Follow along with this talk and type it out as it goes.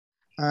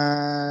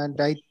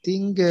And I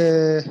think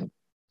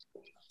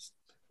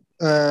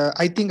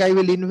I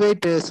will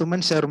invite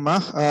Suman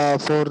Sharma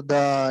for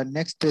the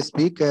next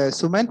speak.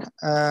 Suman,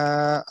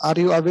 are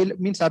you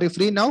available? Means, are you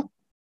free now?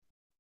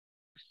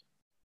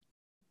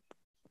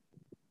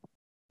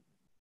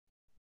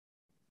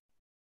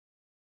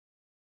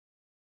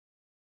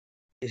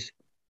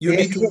 You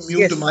need to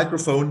mute the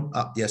microphone.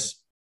 Yes.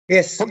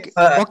 Yes. Okay.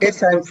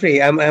 Yes, I'm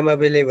free. I'm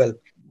available.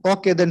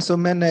 Okay, then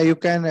Suman, you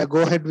can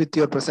go ahead with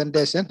your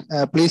presentation.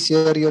 Please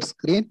share your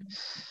screen.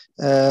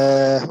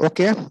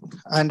 Okay,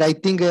 and I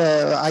think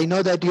I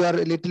know that you are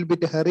a little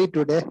bit hurried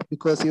today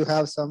because you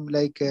have some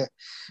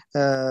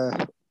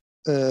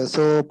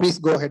so please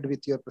go ahead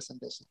with your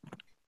presentation.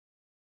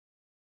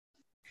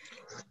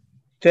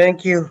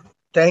 Thank you.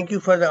 Thank you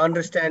for the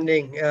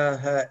understanding.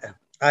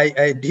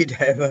 I did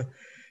have a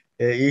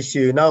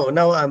issue. Now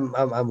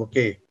I'm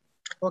okay.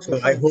 Okay, So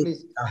fine. I hope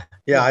Please.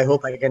 I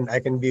hope I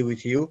can be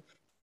with you.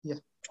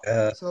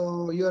 Yeah.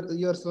 So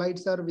your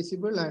slides are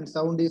visible and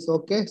sound is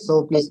okay.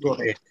 So please go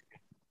ahead.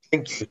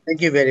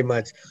 Thank you very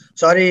much.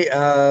 Sorry,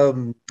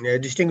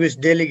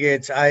 distinguished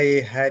delegates,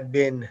 I had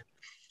been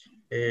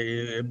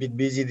a bit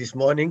busy this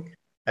morning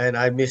and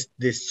I missed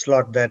this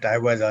slot that I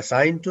was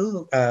assigned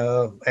to.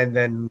 And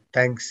then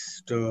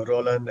thanks to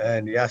Roland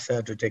and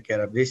Yasser to take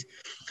care of this.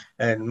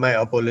 And my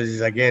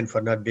apologies again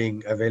for not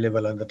being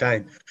available on the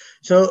time.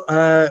 So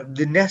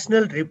the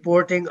national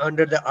reporting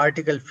under the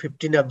Article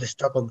 15 of the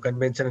Stockholm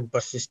Convention on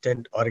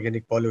Persistent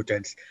Organic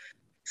Pollutants.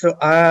 So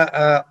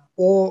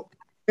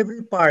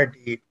every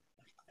party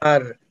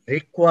are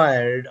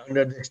required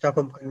under the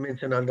Stockholm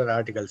Convention under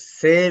Article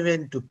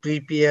 7 to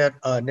prepare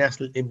a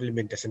national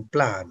implementation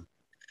plan.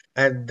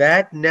 And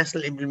that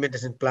national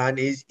implementation plan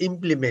is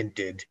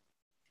implemented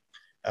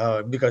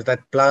because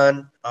that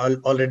plan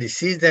already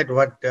sees that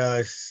what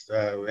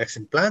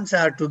action plans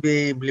are to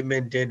be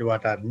implemented,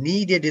 what are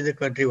needed in the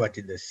country, what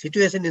is the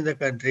situation in the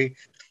country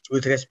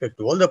with respect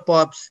to all the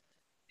POPs.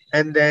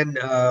 And then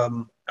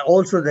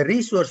also the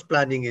resource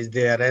planning is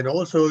there, and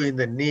also in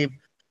the NIP,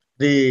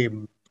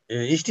 the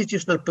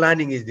institutional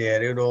planning is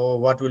there, you know,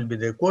 what will be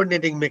the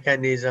coordinating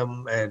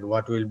mechanism and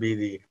what will be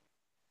the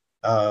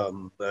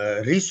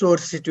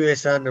resource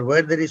situation,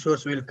 where the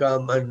resource will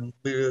come and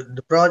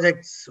the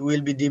projects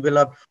will be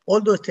developed. All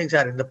those things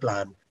are in the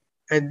plan.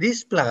 And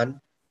this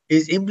plan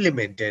is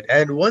implemented.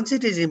 And once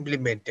it is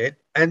implemented,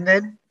 and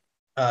then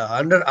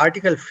under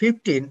Article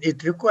 15,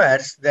 it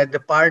requires that the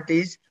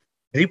parties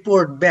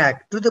report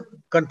back to the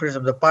conference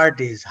of the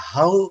parties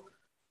how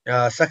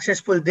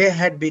successful they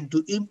had been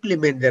to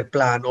implement their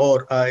plan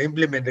or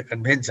implement the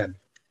convention.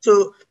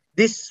 So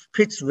this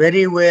fits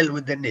very well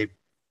with the NIP.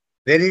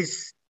 There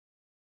is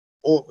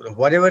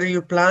whatever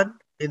you plan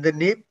in the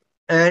NIP,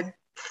 and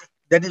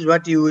that is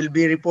what you will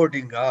be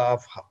reporting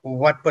of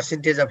what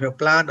percentage of your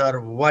plan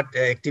or what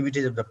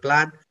activities of the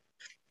plan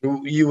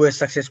you were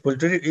successful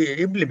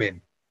to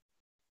implement.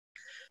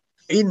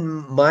 In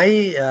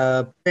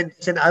my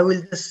presentation, I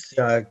will just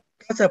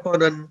touch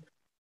upon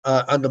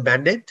on the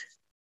mandate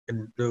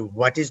and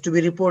what is to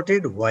be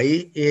reported, why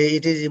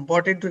it is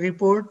important to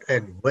report,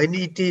 and when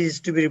it is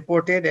to be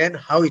reported, and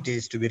how it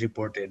is to be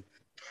reported.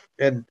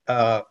 And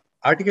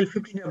Article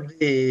 15 of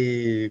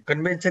the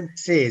convention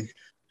says,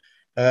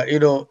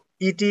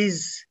 it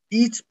is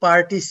each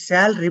party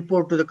shall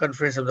report to the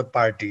conference of the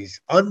parties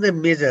on the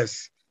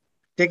measures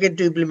taken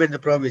to implement the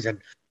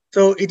provision.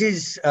 So it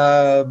is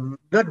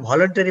not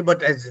voluntary,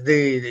 but as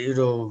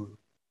the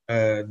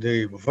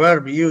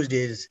verb used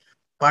is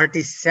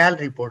parties shall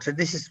report. So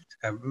this is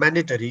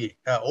mandatory.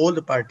 All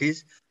the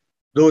parties,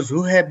 those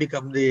who have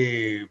become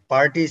the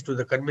parties to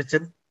the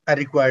convention, are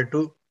required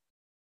to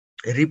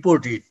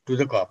report it to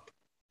the COP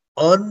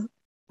on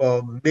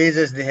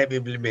measures they have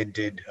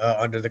implemented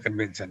under the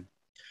convention.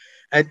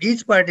 And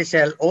each party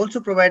shall also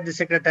provide the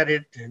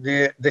Secretariat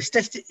the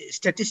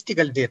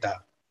statistical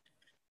data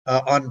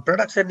on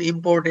production,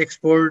 import,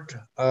 export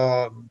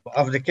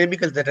of the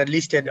chemicals that are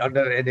listed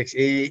under Annex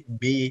A,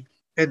 B,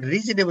 and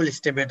reasonable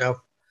estimate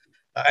of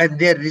and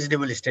their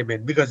reasonable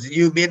estimate, because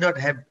you may not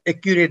have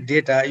accurate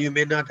data, you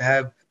may not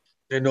have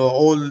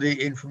all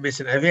the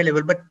information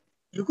available, but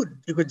you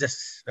could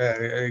just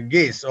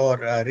guess or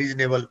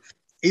reasonable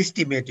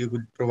estimate you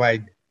could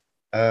provide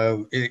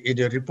in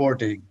your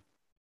reporting.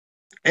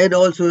 And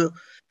also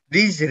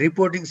these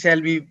reporting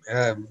shall be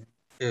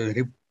made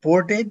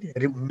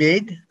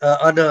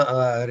on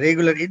a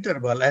regular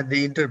interval, and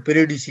the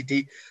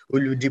periodicity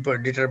will be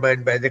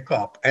determined by the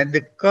COP. And the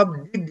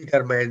COP did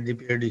determine the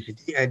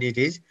periodicity, and it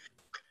is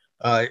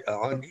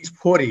on these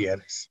 4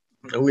 years.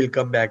 We'll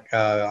come back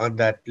on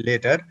that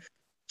later.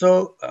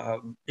 So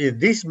if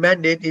this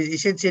mandate is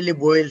essentially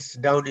boils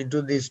down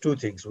into these two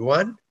things.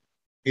 One,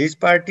 each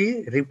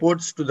party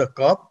reports to the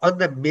COP on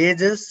the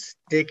measures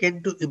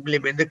taken to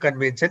implement the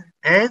convention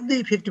and the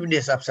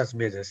effectiveness of such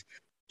measures.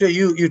 So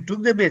you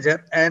took the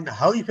measure and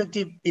how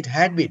effective it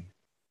had been.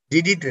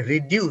 Did it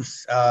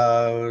reduce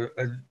the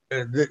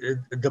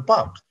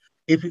POPs?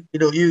 If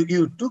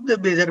you took the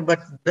measure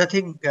but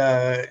nothing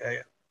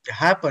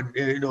happened,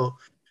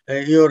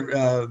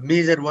 your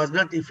measure was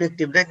not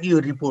effective, then you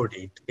report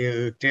it.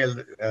 You tell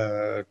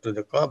to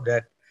the COP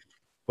that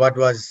what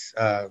was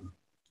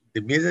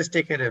the measures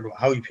taken and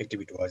how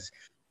effective it was.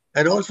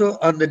 And also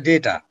on the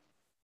data,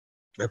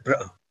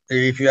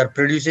 if you are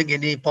producing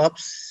any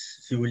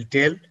POPs, you will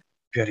tell.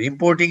 If you are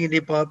importing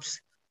any POPs,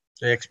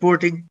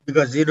 exporting,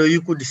 because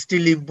you could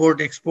still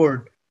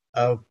export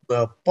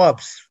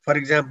POPs. For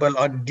example,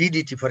 on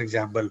DDT, for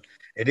example,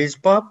 it is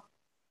POP,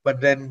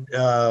 but then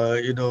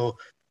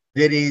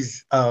there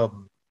is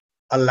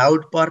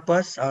allowed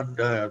purpose on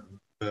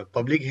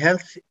public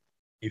health.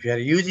 If you are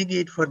using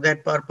it for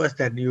that purpose,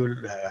 then you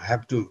will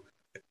have to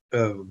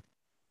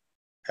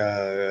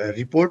uh,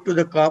 report to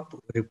the COP,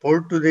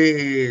 report to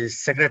the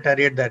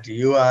Secretariat that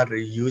you are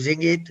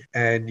using it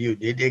and you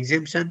need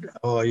exemption,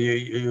 or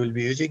you will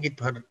be using it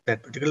for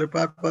that particular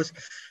purpose.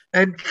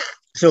 And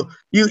so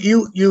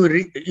you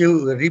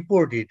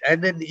report it,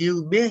 and then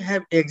you may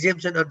have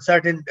exemption on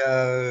certain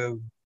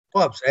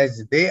POPs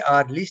as they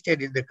are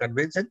listed in the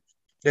convention.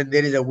 Then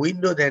there is a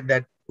window, then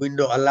that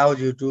window allows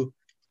you to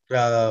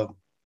 5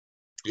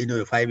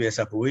 years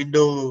of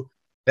window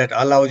that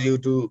allows you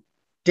to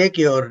take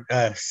your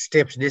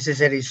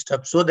necessary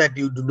steps so that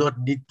you do not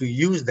need to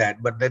use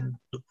that. But then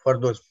for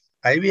those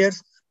 5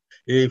 years,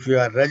 if you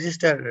are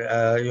registered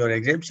your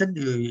exemption,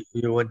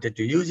 you wanted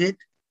to use it,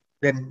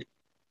 then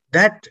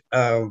that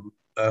uh,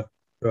 uh,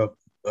 uh,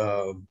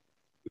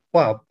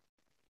 POP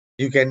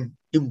you can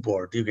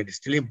import, you can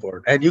still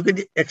import, and you can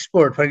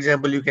export. For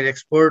example, you can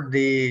export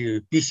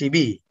the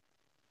PCB,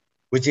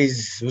 which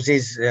is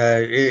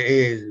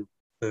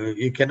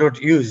you cannot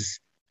use.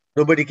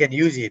 Nobody can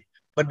use it,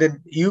 but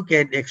then you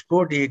can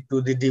export it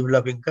to the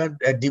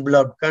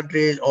developed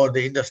countries or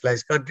the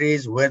industrialized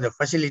countries where the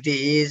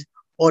facility is,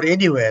 or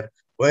anywhere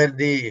where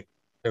the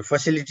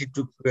facility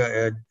to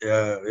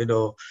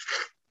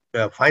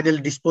final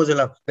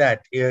disposal of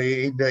that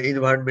in the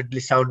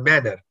environmentally sound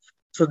manner.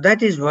 So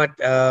that is what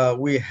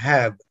we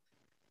have.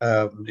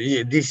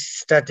 This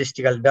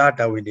statistical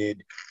data we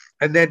need,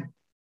 and then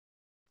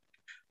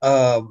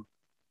um,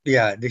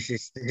 yeah, this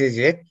is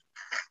it.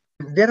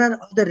 There are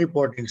other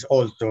reportings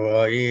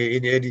also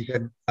in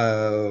addition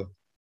to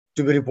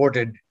be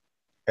reported.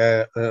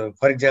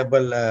 For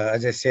example,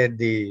 as I said,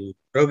 the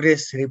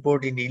progress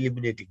report in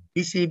eliminating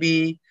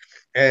PCB,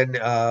 and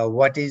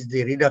what is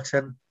the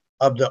reduction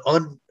of the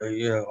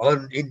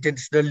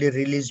unintentionally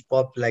released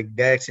POP like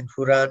DAX and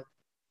furan.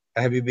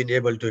 Have you been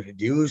able to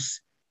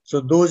reduce? So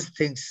those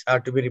things are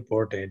to be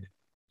reported.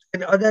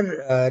 And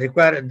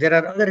there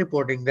are other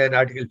reporting than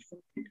Article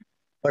 15.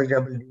 For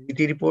example, the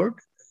DT report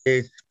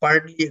is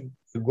partly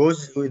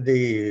goes with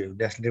the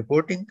national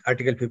reporting,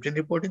 Article 15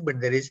 reporting, but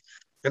there is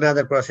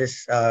another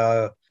process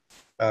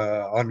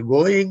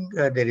ongoing.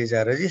 There is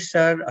a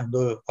register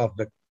of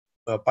the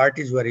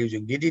parties who are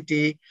using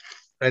DDT,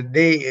 and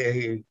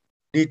they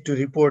need to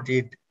report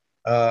it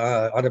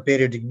on a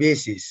periodic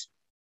basis.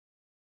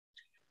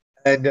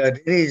 And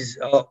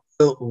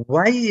so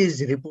why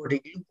is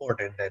reporting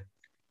important then?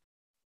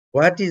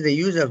 What is the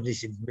use of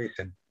this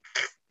information?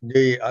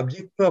 The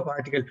objective of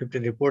Article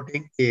 15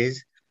 reporting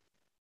is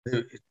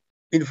the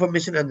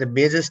information on the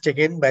measures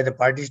taken by the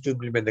parties to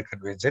implement the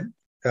convention,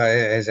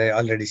 as I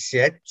already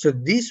said. So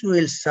this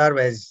will serve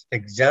as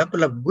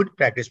example of good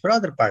practice for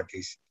other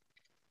parties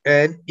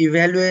and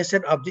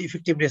evaluation of the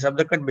effectiveness of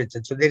the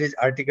convention. So there is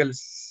Article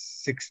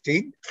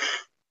 16,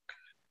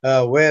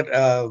 where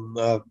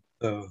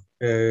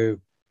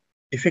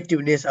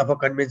effectiveness of a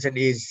convention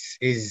is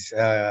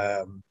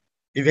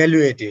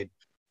evaluated.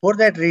 For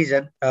that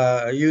reason,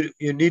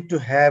 you need to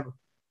have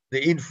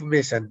the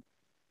information.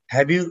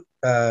 Have you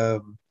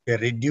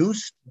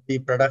reduced the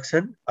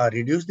production or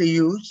reduced the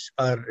use,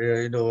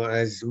 or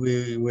as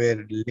we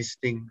were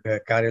listening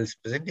Karel's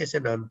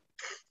presentation on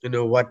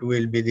what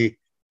will be the,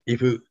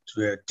 if you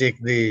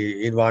take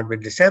the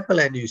environmental sample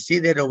and you see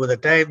that over the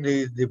time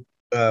the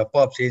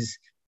POPs is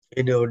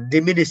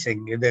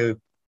diminishing, the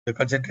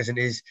concentration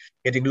is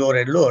getting lower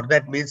and lower,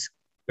 that means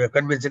the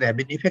convention have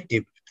been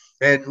effective.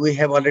 And we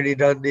have already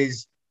done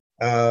this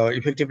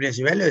effectiveness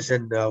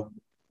evaluation,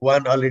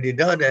 one already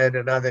done and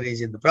another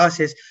is in the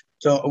process.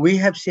 So we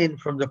have seen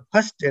from the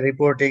first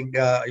reporting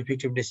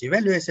effectiveness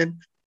evaluation,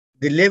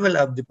 the level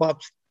of the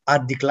POPs are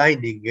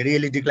declining,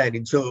 really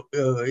declining. So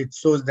it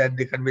shows that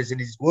the convention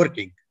is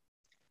working.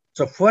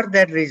 So for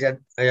that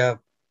reason,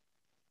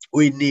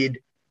 we need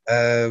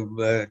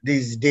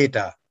this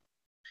data.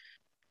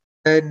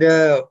 And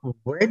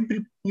when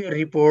preparing a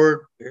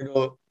report,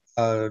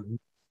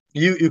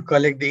 you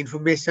collect the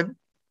information,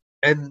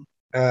 and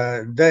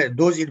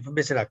those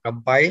information are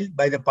compiled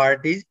by the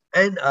parties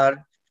and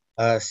are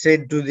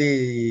sent to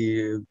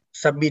the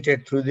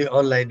submitted through the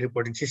online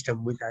reporting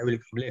system, which I will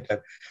come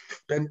later.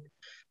 And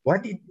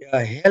what it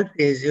helps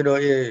is,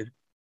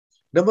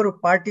 number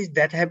of parties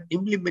that have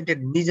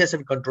implemented measures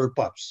and control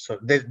POPs. So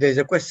there's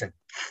a question.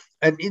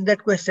 And in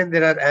that question,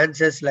 there are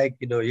answers like,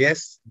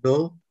 yes,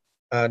 no,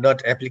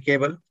 not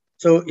applicable.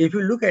 So if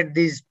you look at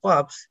these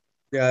POPs,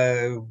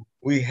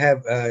 we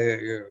have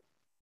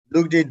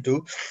looked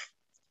into,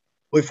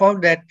 we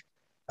found that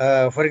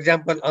For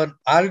example, on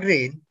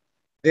Aldrin,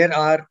 there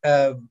are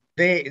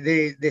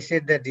they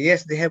said that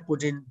yes, they have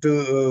put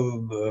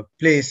into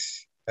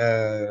place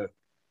the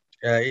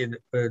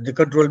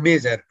control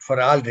measure for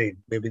Aldrin.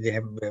 Maybe they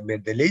have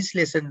made the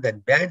legislation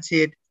that bans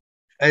it,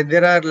 and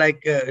there are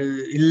like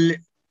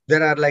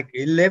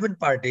 11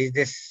 parties.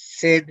 They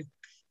said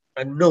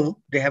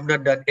no, they have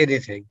not done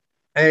anything,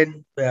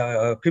 and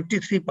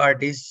 53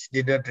 parties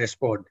did not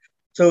respond.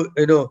 So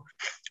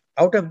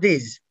out of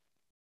these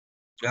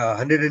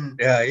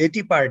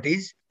 180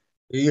 parties,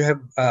 you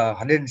have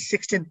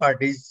 116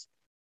 parties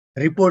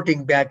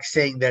reporting back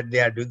saying that they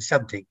are doing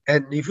something.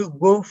 And if you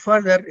go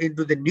further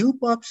into the new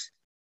POPs,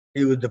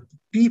 the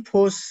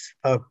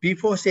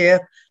P4AF,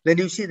 then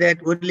you see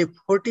that only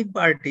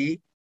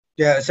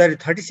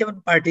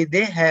 37 party,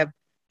 they have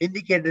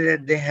indicated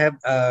that they have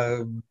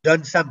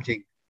done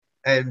something.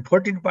 And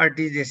 14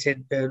 parties, they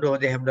said, no,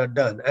 they have not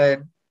done.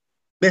 And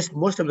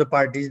most of the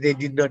parties, they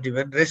did not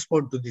even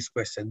respond to this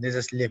question. They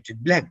just left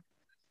it blank.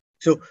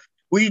 So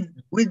with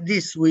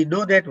this, we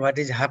know that what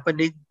is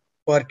happening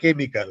for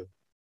chemical.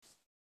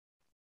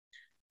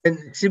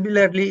 And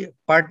similarly,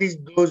 parties,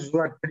 those who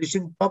are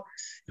producing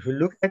POPs, if you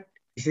look at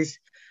this,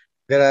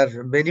 there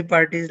are many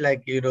parties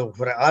like,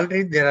 for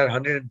Aldrin, there are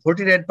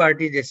 149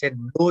 parties. They said,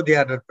 no, they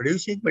are not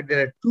producing, but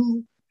there are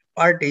 2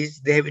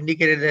 parties, they have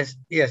indicated that,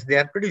 yes, they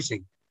are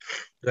producing.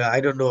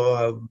 I don't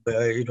know,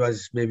 it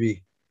was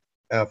maybe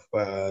a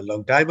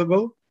long time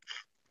ago,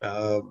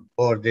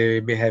 or they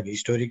may have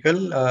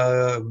historical,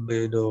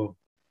 for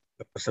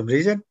some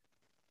reason.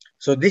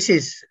 So this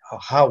is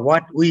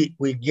what we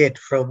get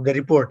from the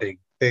reporting,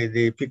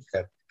 the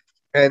picture.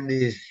 And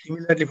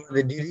similarly for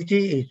the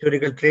DDT,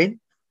 historical train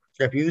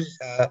abuse,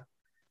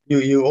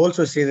 you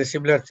also see the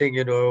similar thing,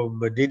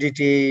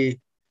 DDT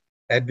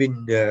had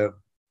been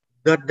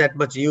not that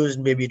much used.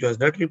 Maybe it was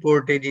not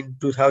reported in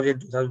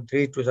 2000,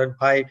 2003,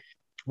 2005.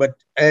 But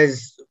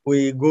as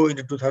we go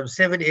into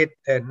 2007, 8,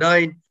 and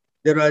 9,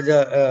 there was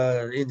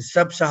in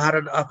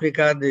sub-Saharan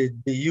Africa, the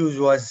use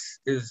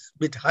is a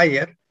bit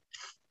higher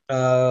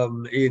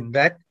in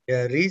that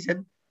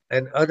region,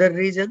 and other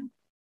region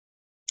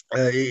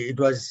it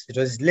was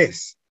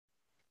less.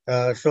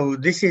 So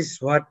this is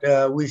what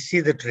we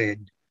see the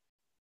trend.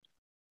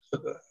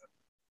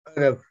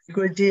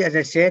 Frequency, as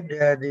I said,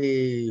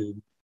 the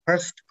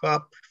first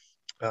COP,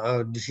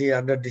 this is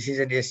under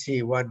decision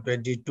SC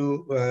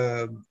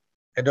 122,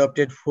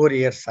 adopted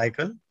 4-year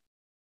cycle.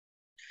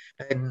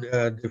 And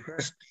the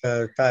first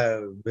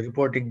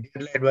reporting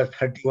deadline was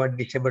 31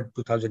 December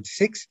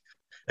 2006.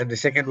 And the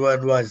second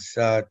one was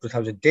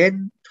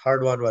 2010,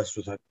 third one was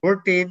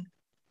 2014,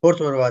 fourth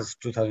one was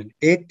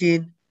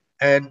 2018,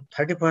 and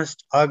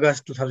 31st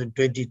August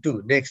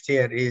 2022. Next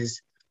year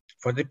is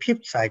for the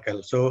 5th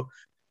cycle. So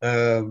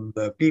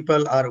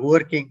people are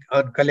working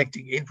on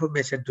collecting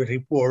information to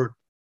report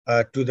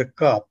to the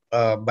COP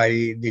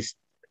by this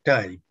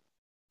time.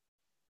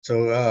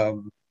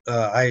 So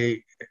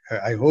I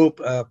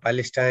hope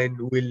Palestine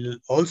will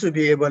also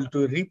be able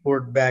to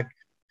report back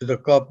to the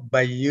COP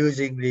by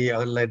using the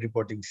online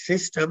reporting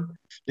system.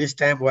 This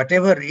time,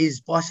 whatever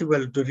is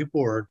possible to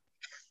report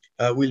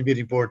will be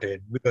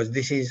reported, because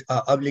this is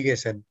an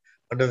obligation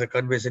under the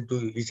convention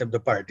to each of the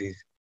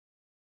parties.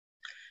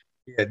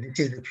 Yeah, this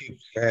is the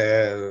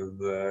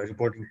 5th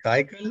reporting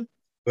cycle,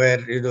 where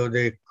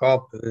the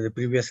COP, the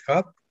previous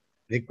COP,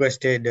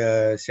 requested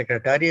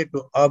Secretariat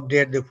to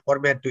update the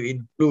format to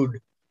include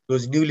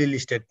those newly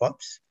listed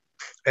POPs,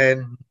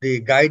 and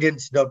the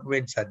guidance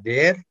documents are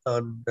there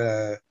on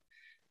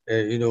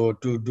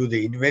to do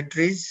the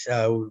inventories.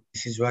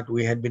 This is what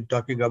we had been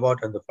talking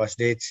about on the first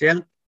day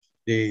itself,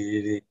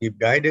 the deep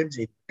guidance,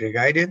 inventory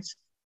guidance,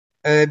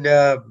 and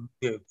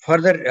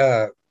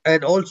further,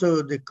 and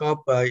also the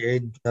COP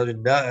in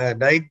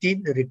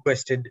 2019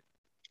 requested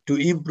to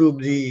improve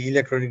the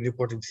electronic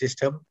reporting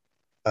system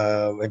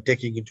and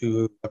taking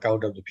into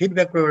account of the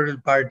feedback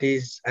provided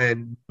parties,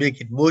 and make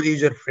it more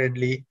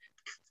user-friendly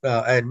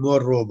and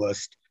more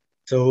robust.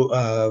 So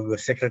the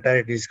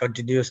Secretariat is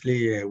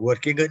continuously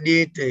working on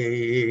it.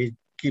 It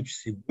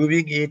keeps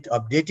improving it,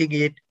 updating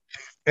it.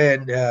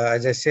 And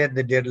as I said,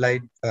 the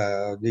deadline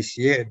next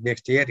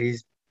year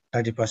is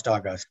 31st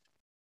August.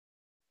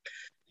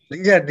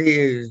 These are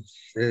the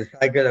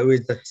cycle we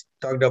just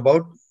talked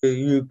about.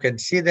 You can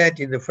see that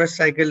in the first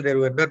cycle, there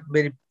were not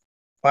many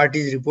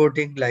parties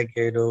reporting, like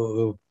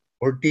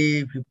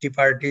 40, 50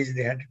 parties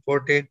they had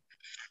reported.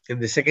 In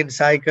the second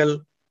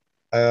cycle,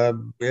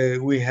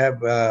 we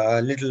have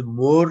a little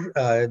more.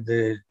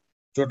 The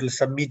total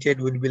submitted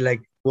would be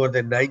like more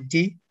than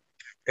 90.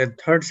 And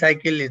third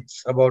cycle,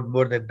 it's about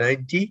more than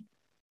 90.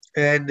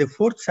 And the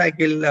fourth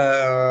cycle,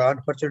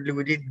 unfortunately,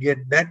 we didn't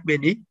get that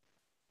many.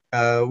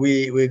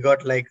 We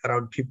got like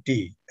around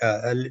 50,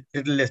 a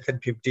little less than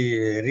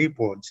 50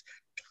 reports.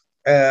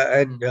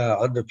 And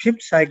on the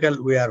 5th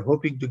cycle, we are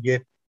hoping to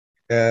get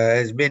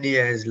as many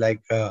as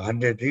like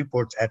 100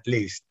 reports at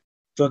least,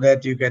 so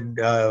that you can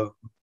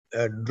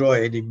draw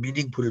any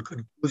meaningful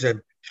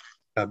conclusion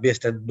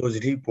based on those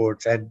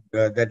reports, and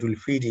that will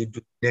feed into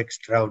the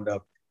next round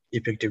of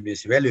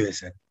effectiveness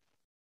evaluation.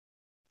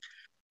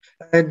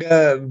 And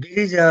there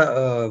is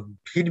a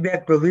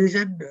feedback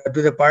provision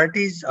to the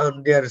parties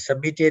on their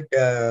submitted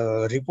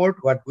report.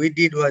 What we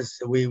did was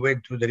we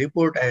went through the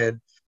report and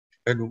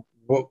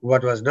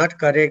what was not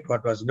correct,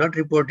 what was not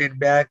reported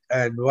back,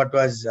 and what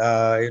was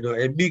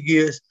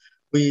ambiguous.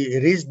 We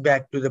raised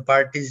back to the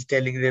parties,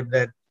 telling them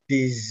that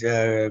these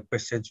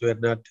questions were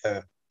not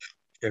uh,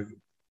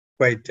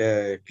 quite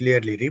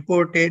clearly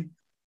reported.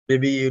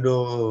 Maybe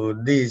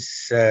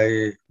these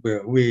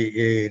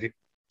we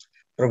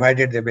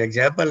provided them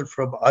example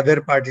from other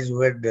parties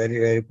who had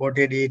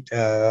reported it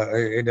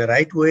in the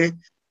right way,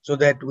 so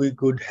that we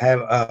could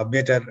have a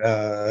better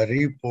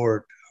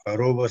report, a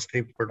robust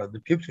report on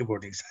the fifth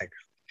reporting cycle.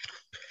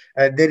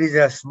 And there is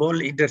a small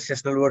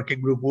intersessional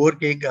working group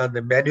working on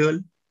the manual,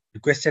 the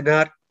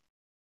questionnaire,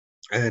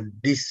 and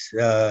these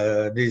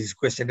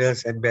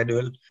questionnaires and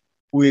manual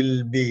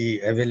will be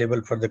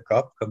available for the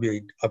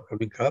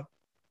upcoming CUP.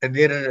 And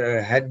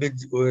there had been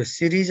a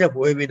series of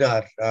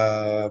webinars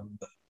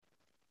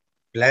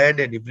planned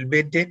and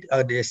implemented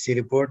on SC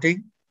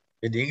reporting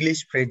in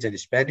English, French, and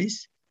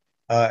Spanish.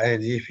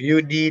 And if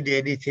you need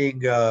anything,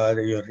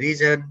 your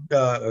reason,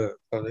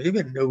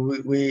 even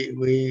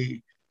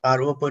we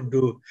are open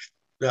to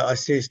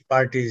assist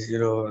parties,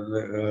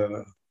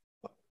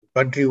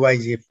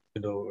 country-wise, if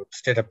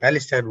State of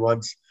Palestine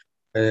wants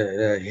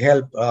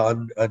help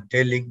on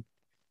telling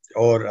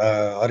or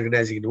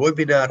organizing a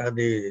webinar on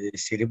the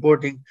SC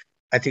reporting,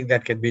 I think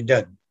that can be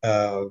done.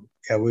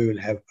 Yeah, we will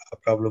have a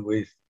problem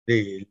with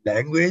the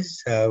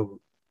language.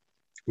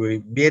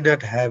 We may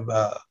not have,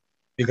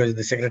 because in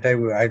the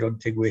Secretariat, I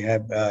don't think we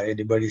have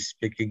anybody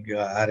speaking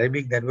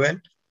Arabic that well,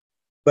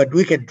 but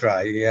we can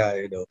try.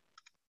 Yeah,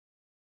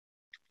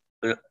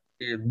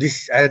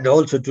 this, and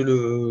also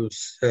to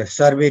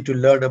survey to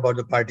learn about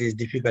the party's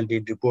difficulty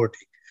in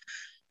reporting.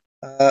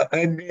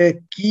 And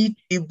key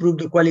to improve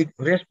the quality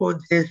of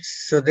responses.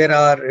 So there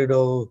are,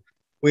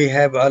 we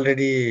have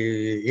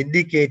already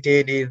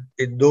indicated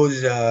in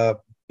those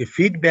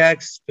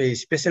feedbacks, pay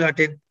special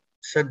attention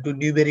to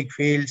numeric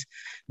fields,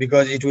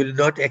 because it will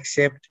not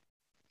accept,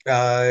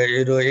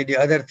 any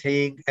other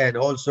thing. And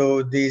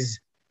also these,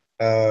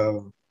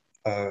 some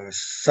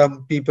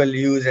people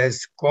use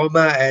as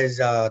comma as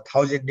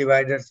 1,000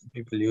 dividers. Some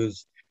people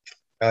use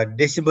a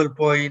decimal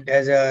point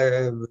as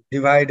a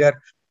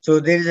divider. So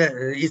there is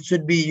it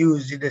should be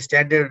used in a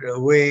standard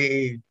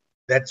way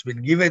that's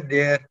been given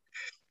there.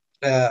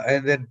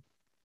 And then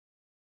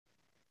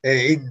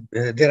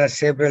there are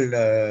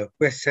several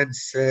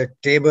questions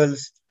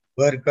tables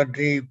per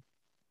country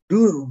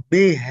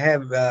may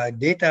have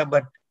data,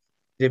 but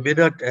they may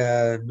not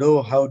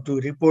know how to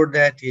report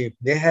that. If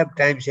they have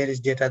time series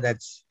data,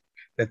 that's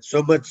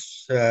so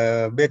much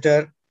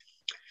better.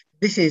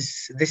 This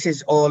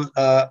is all,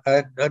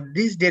 and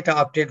this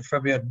data obtained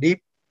from your NIP.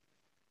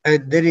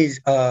 And there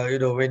is,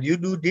 when you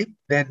do NIP,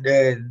 then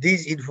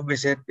these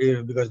information,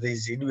 because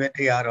these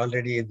inventory are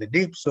already in the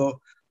NIP,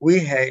 so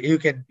you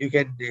can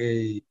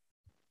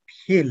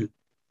heal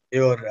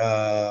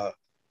your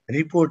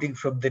reporting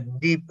from the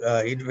NIP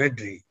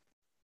inventory.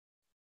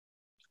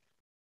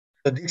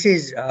 So this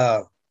is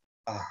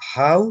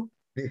how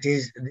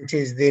this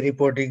is the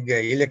reporting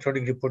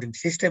electronic reporting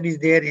system is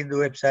there in the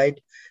website.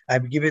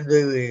 I've given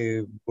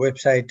the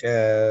website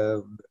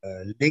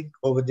link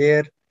over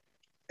there.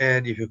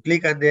 And if you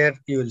click on there,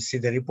 you will see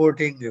the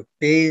reporting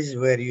page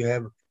where you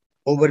have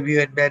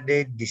overview and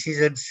mandate,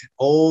 decisions.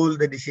 All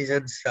the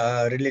decisions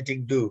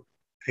relating to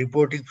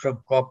reporting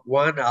from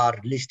COP1 are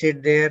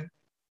listed there.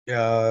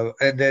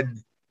 And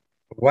then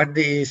what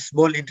the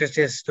small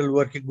intersessional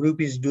working group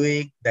is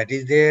doing, that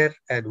is there,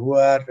 and who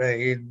are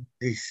in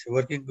this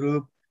working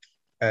group,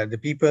 the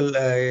people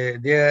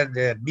there,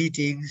 their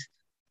meetings,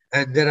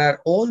 and there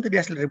are all the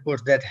national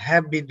reports that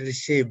have been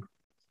received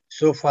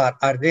so far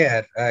are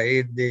there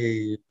in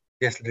the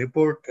national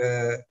report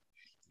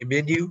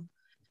menu.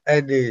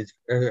 And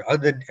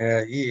on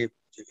the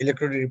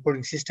electronic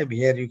reporting system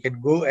here, you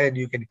can go and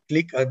you can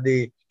click on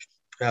the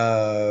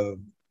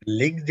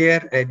link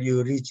there, and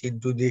you reach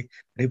into the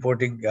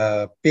reporting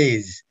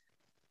page.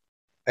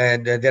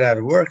 And there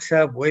are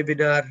workshop,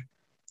 webinar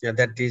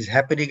that is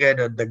happening, and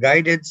on the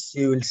guidance,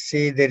 you will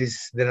see there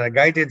are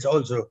guidance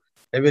also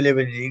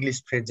available in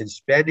English, French, and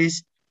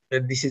Spanish.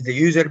 And this is the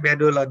user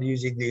manual on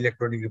using the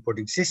electronic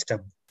reporting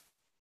system.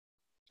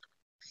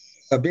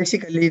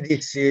 Basically,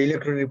 this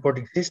electronic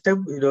reporting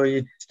system,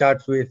 it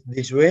starts with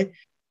this way.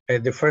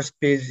 The first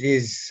page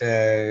is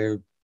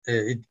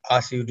it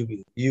asks you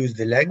to use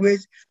the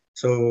language.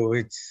 So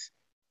it's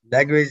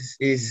language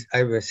is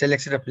a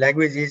selection of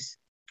languages.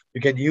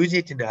 You can use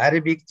it in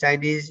Arabic,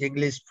 Chinese,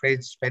 English,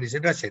 French, Spanish,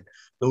 and Russian.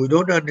 So we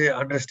don't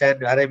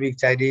understand Arabic,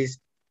 Chinese,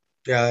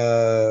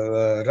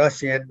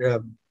 Russian,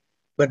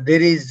 but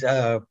there is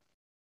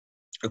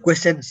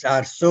questions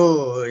are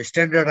so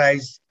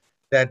standardized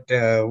that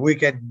we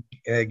can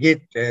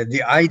get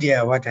the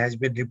idea what has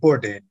been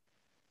reported.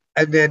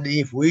 And then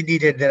if we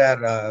needed, there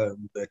are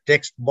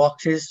text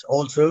boxes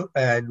also,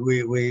 and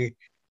we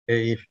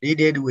if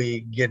needed,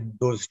 we get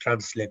those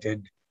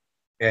translated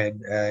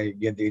and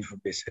get the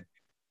information.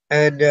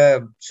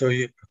 And so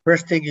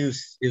first thing you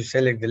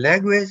select the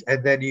language,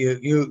 and then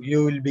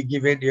you will be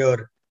given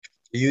your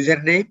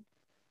username.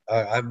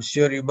 I'm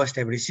sure you must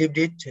have received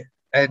it,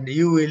 and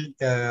you will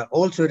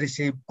also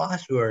receive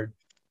password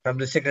from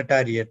the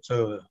Secretariat.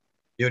 So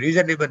your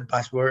username and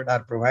password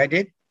are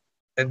provided,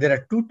 and there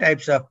are two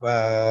types of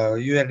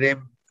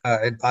username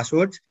and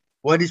passwords.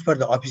 One is for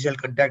the official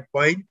contact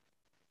point,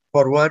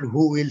 for one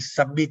who will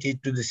submit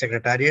it to the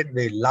Secretariat,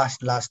 the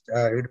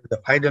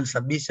the final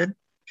submission.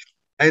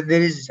 And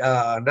there is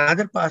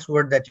another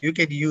password that you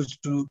can use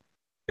to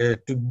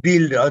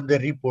build on the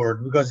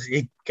report, because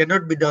it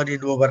cannot be done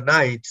in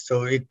overnight.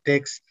 So it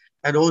takes,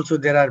 and also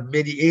there are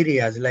many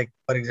areas, like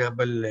for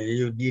example,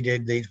 you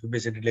needed the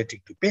information relating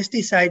to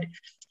pesticide.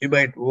 You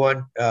might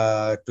want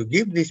to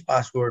give this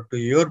password to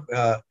your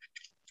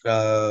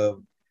uh,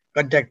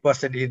 contact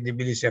person in the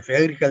Ministry of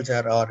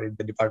Agriculture or in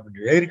the Department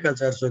of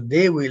Agriculture. So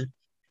they will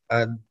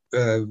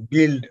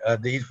build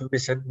the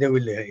information, they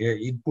will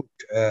input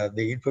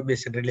the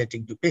information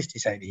relating to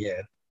pesticide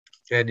here.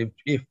 And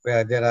if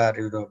there are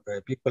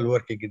people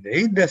working in the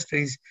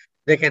industries,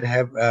 they can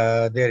have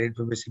their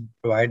information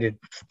provided.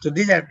 So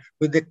these are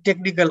with the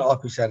technical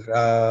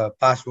officer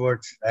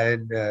passwords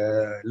and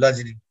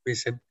login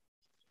information.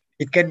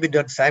 It can be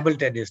done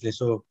simultaneously,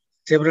 so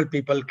several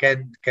people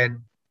can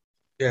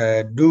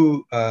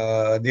do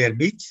their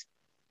bits,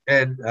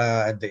 and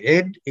at the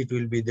end it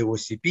will be the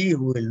OCP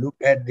who will look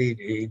at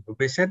the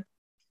information,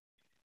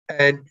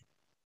 and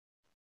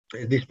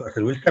this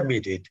person will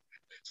submit it.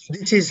 So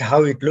this is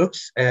how it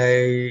looks.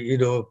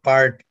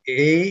 Part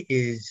A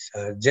is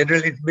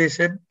general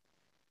information,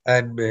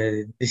 and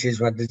this is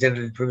what the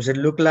general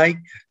information look like.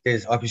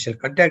 There's official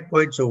contact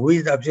point. So who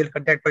is the official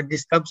contact point?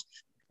 This comes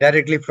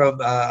directly from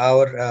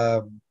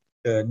our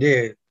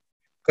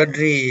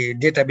country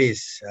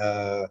database.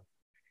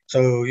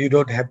 So you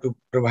don't have to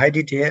provide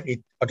it here.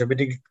 It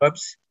automatically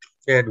comes.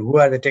 And who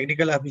are the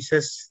technical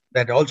officers?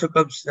 That also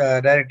comes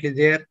directly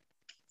there.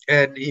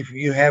 And if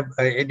you have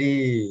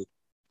any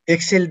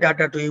Excel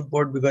data to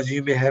import, because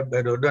you may have,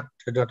 not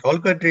all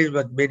countries,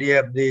 but many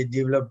of the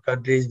developed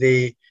countries,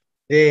 they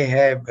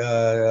have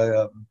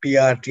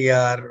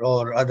PRTR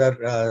or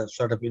other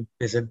sort of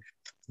information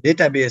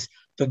database.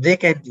 So they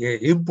can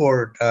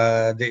import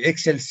the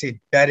Excel sheet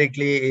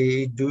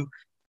directly into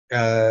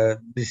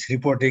this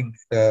reporting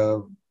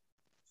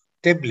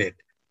template.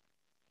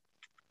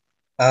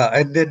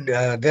 And then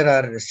there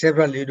are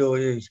several,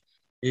 you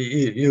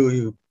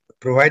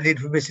provide the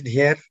information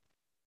here,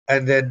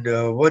 and then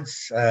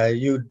once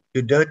you're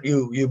done,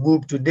 you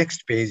move to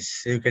next page.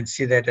 So you can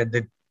see that at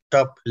the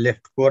top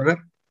left corner,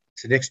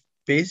 it's the next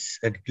page,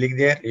 and click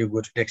there, you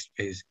go to next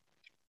page.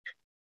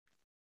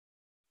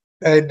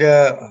 And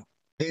there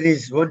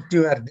is, once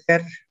you are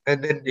there,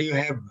 and then you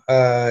have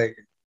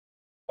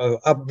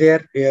up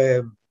there,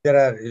 there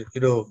are,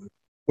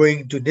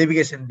 going to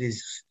navigation,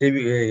 this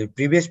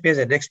previous page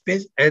and next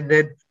page, and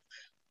then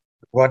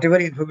whatever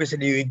information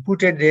you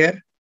inputted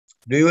there,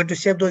 do you want to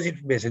save those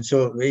information?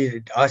 So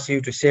it asks you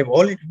to save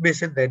all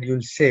information, then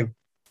you'll save.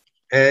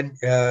 And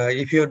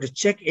if you want to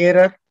check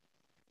error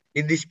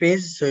in this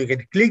page, so you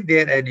can click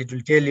there and it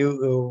will tell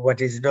you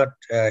what is not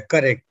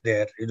correct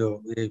there.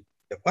 If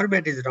the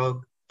format is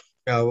wrong,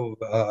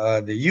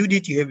 the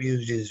unit you have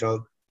used is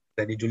wrong,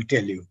 then it will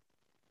tell you.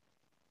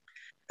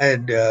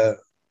 And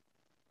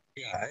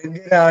yeah, and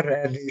there are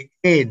at the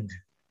end,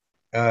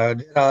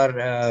 there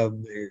are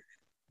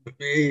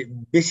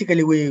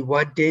basically we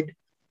wanted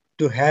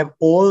to have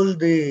all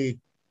the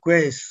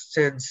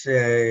questions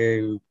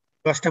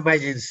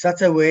customized in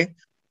such a way,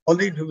 all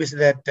the information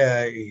that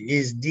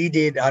is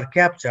needed are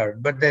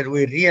captured. But then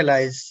we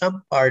realized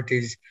some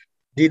parties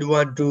did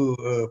want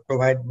to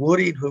provide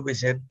more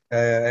information.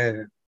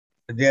 Whatever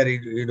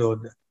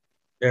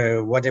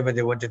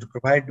they wanted to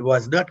provide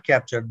was not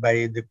captured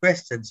by the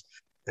questions.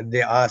 And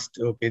they asked,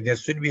 okay, there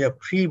should be a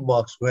free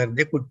box where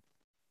they could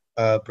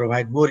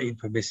provide more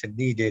information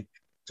needed.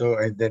 So,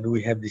 and then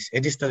we have this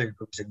additional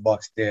information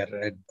box there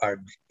in part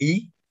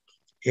E.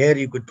 Here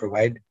you could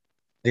provide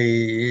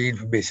the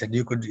information.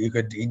 You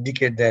could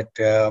indicate that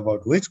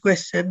about which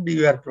question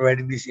you are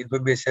providing this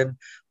information,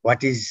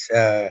 what is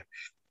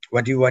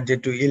what you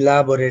wanted to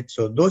elaborate.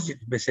 So those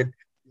information,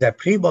 the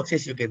free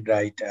boxes, you can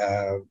write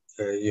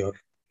your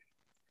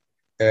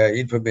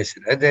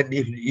information. And then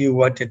if you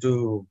wanted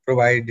to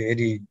provide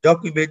any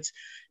documents,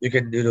 you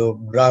can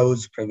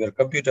browse from your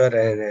computer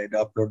and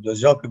upload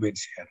those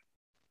documents here.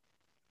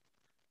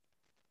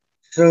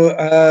 So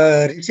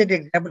recent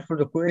example for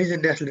the queries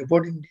and national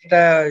reporting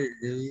data,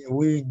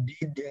 we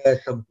did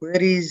some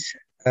queries,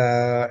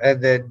 and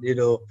then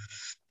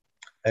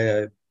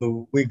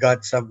we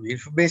got some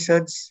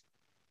informations.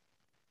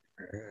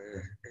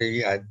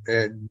 Yeah,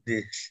 and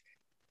this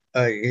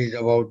is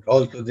about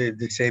also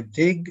the same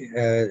thing.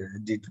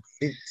 Did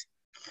this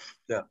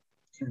the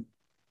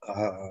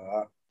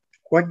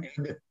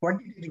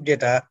quantitative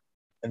data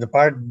and the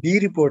part B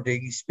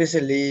reporting,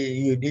 especially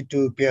you need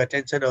to pay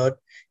attention on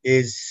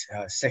is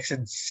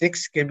section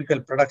 6,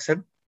 chemical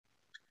production,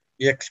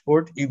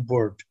 export,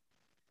 import.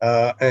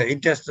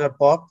 international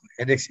POP,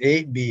 Annex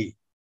A, B,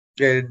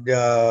 and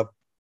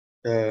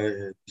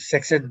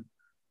Section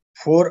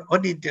 4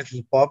 on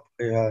international POP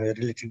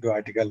relating to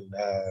Article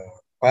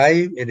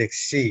 5,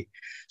 Annex C.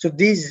 So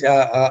these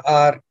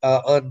are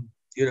on,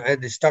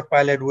 and the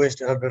stockpile and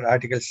waste under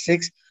Article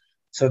 6.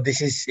 So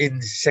this is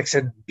in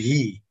Section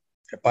B,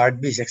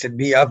 Part B, Section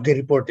B of the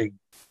reporting.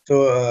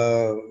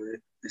 So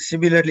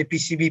similarly,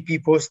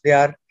 PCBP posts, they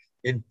are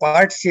in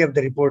Part C of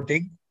the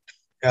reporting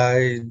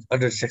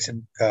under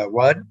Section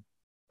 1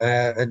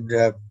 and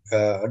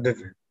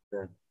under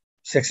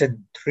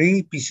Section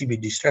 3,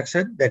 PCB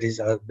destruction, that is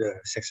on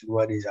Section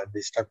 1 is on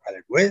the stockpile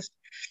and waste,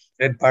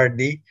 and Part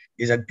D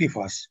is on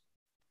PFOS.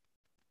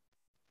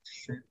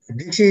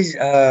 This is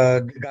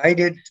the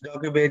guidance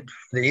document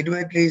for the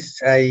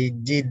inventories. I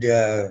did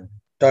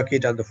talk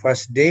it on the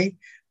first day.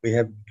 We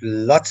have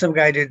lots of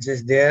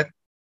guidances there.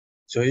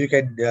 So you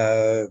can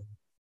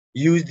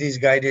use these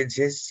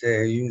guidances,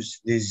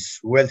 use this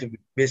wealth of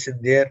information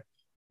there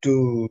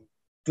to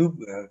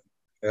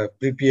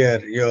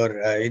prepare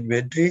your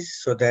inventories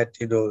so that,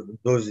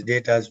 those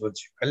data,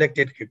 once you collect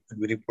it, could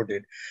be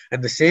reported.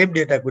 And the same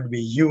data could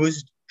be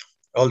used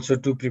also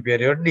to prepare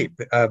your NIP.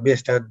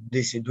 Based on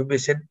this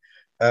information,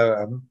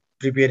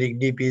 preparing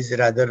NIP is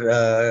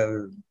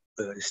rather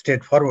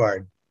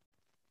straightforward.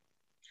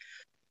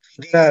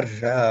 There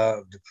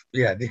are,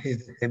 this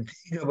is the same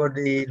thing about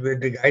the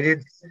inventory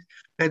guidance.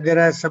 And there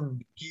are some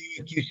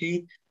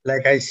QC,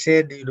 like I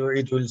said,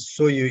 it will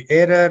show you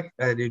error,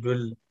 and it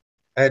will,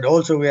 and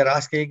also we are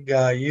asking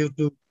you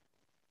to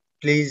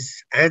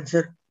please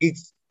answer each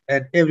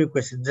and every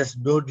question.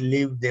 Just don't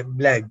leave them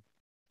blank.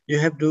 You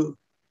have to,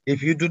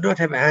 if you do not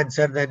have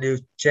answer, then you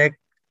check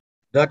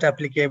not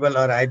applicable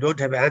or I don't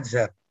have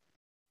answer.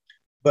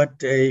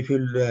 But if you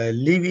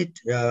leave it,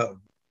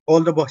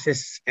 all the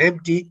boxes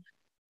empty,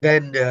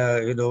 then,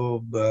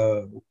 will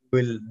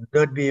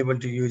not be able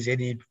to use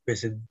any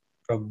information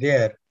from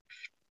there.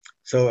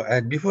 So,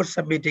 and before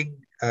submitting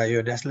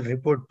your national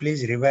report,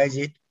 please revise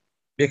it.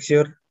 Make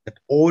sure that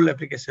all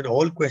application,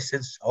 all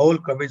questions, all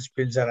comments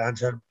fields are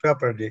answered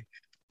properly.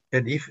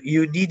 And if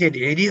you needed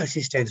any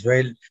assistance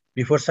while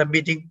before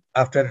submitting,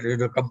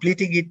 after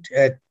completing it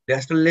at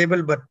national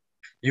level, but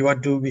you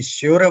want to be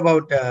sure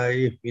about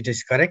if it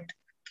is correct,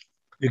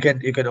 you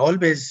can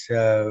always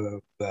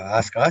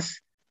ask us.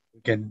 We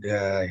can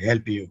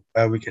help you.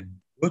 We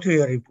can go through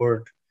your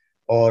report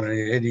or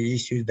any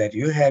issues that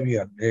you have.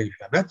 If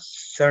you're not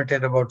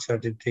certain about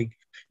certain thing,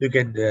 you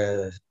can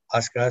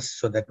ask us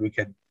so that we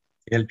can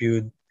help you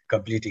in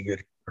completing your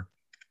report.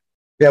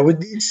 Yeah, with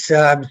this,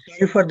 I'm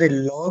sorry for the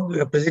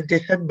long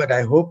presentation, but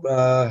I hope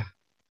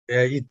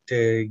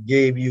it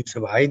gave you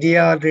some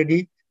idea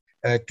already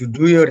to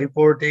do your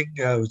reporting,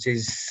 which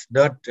is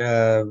not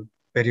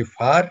very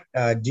far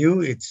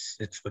due. It's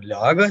only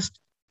August,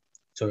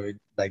 so it's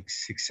like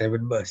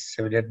 7 months,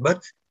 7-8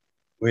 months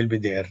will be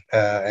there,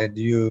 and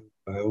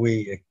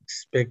we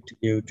expect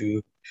you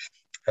to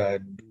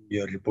do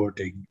your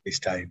reporting this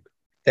time.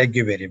 Thank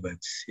you very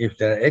much. If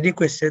there are any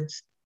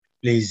questions,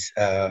 please,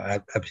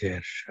 I'm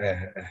here.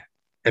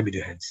 Let me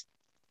do hands.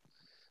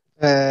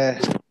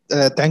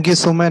 Thank you,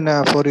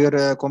 Suman, for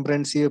your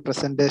comprehensive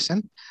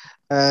presentation.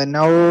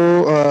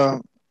 Now,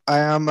 I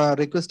am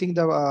requesting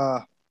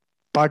the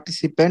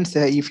participants,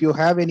 if you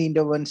have any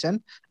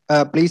intervention,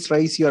 please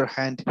raise your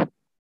hand.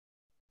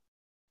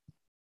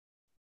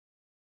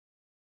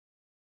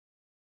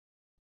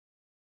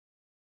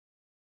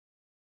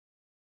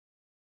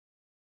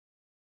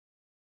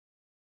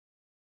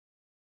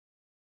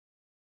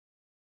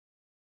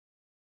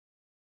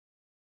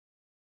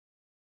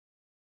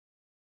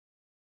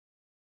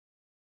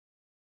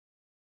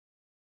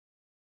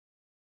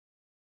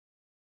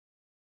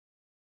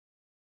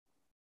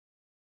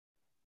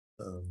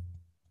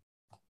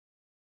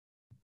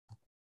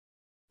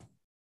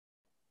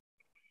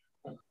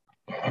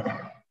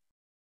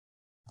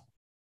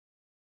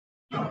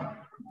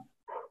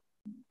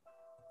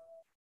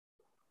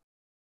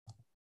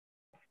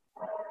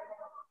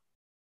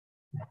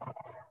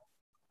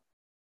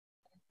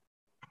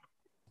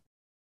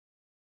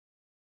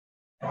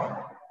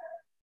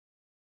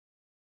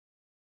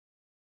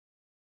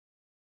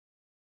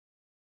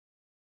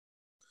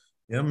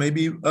 Yeah,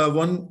 maybe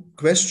one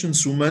question,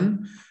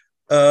 Suman.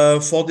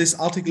 For this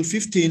Article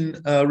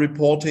 15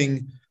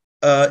 reporting,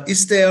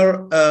 is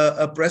there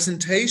a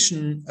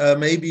presentation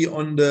maybe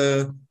on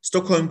the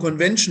Stockholm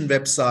Convention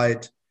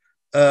website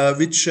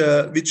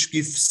which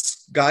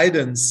gives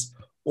guidance,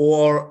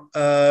 or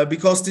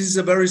because this is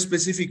a very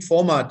specific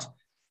format,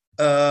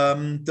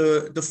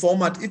 the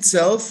format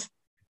itself,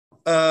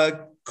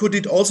 could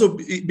it also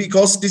be,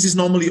 because this is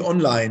normally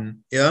online,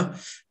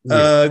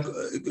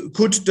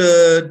 could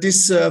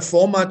this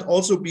format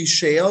also be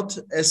shared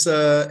as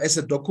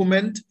a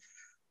document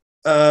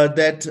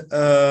that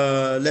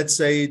let's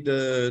say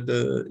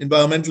the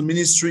environmental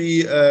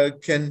ministry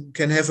can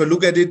have a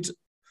look at it?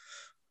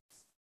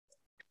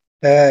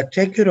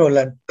 Thank you,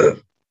 Roland.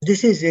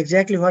 This is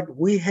exactly what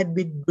we had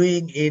been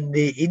doing in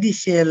the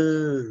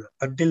initial,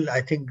 until I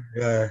think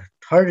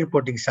third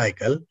reporting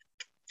cycle.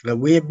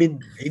 We have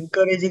been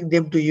encouraging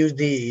them to use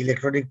the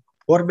electronic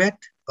format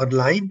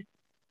online,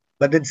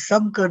 but then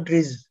some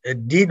countries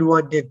did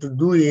wanted to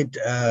do it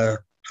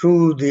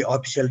through the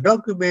official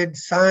document,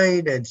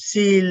 signed and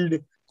sealed,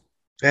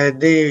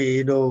 and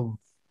they,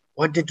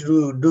 wanted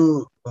to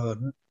do,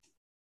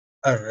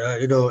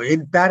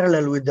 in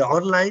parallel with the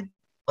online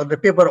on the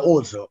paper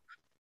also.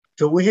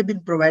 So we have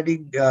been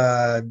providing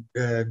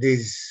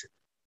these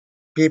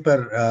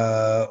paper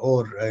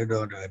or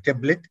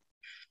template.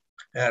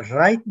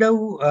 Right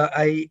now,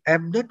 I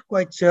am not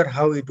quite sure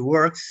how it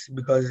works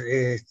because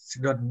it's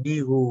not me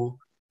who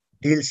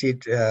deals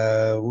it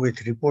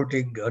with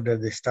reporting under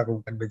the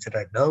Stockholm Convention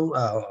right now.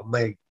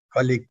 My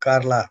colleague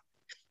Carla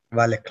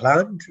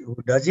Valekland who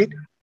does it.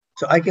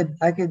 So I can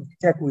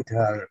check with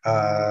her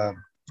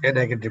and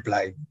I can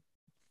reply.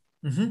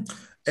 Mhm.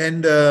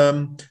 And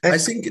I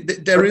And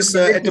think there is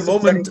at the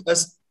moment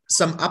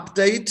some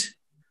update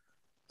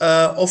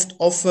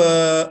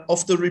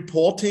of the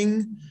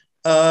reporting.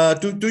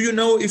 Do you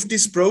know if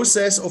this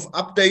process of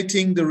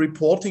updating the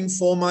reporting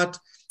format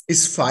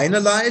is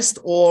finalized,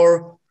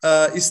 or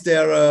is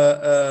there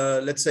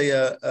let's say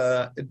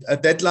a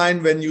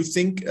deadline when you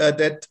think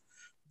that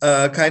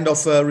kind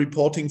of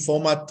reporting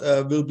format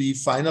will be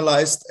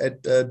finalized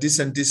at this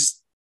and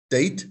this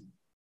date?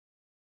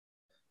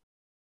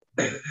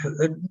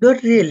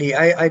 Not really.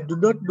 I do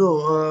not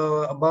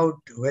know about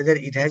whether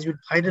it has been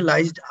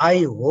finalized. I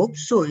hope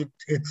so.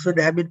 It should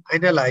have been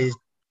finalized.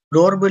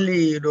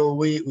 Normally,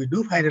 we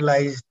do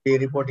finalize the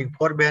reporting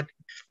format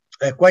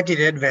quite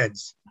in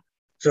advance.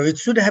 So it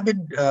should have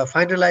been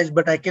finalized,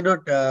 but I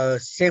cannot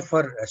say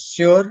for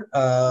sure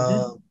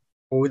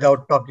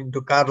without talking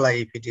to Carla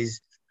if it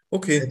is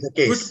Okay, the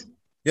case. good.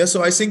 Yeah,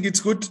 so I think it's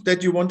good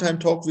that you one time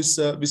talk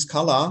with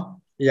Carla.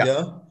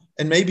 Yeah.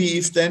 And maybe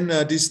if then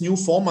this new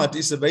format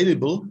is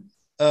available,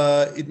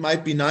 it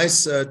might be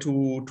nice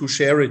to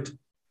share it.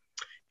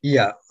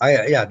 Yeah,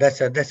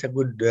 that's a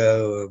good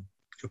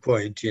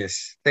point.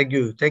 Yes, thank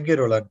you,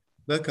 Roland.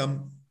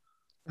 Welcome.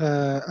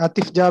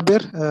 Atif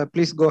Jaber,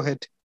 please go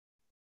ahead.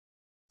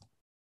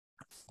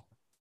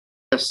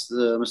 Yes,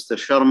 Mr.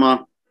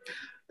 Sharma.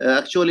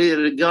 Actually,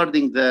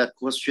 regarding the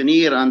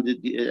questionnaire and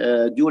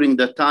during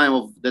the time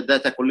of the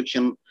data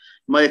collection,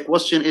 my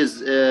question is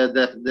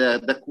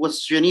the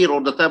questionnaire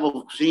or the type of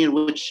questionnaire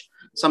which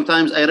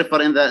sometimes I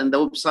refer in the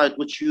website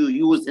which you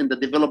use in the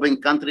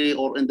developing country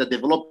or in the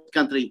developed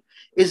country.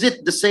 Is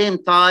it the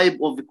same type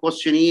of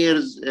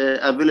questionnaires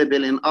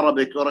available in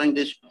Arabic or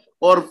English,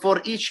 or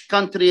for each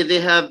country they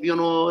have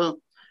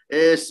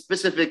a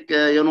specific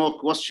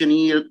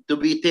questionnaire to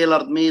be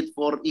tailor made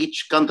for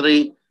each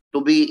country to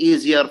be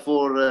easier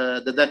for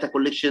the data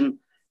collection,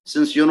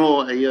 since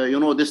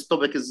this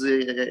topic is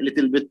a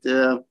little bit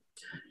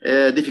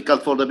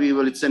difficult for the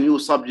people. It's a new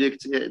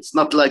subject. It's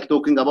not like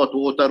talking about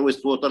water,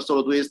 wastewater,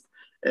 solid waste.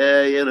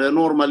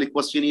 Normally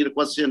questionnaire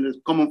question is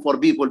common for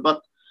people,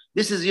 but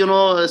this is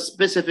a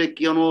specific.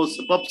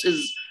 POPs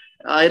is.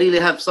 I really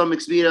have some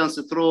experience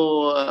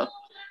through.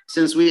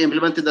 Since we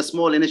implemented the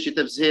small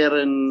initiatives here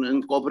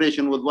in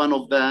cooperation with one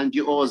of the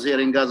NGOs here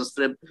in Gaza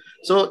Strip.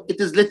 So it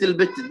is a little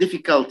bit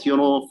difficult,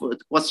 for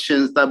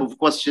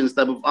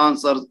type of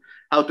answers,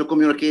 how to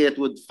communicate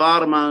with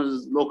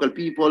farmers, local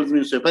people,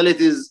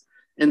 municipalities,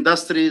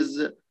 industries,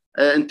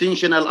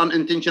 intentional,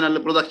 unintentional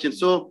production.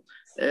 So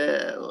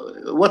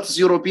what's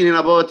your opinion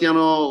about,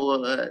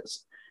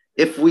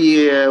 if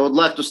we would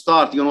like to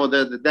start,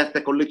 the data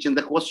collection,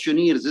 the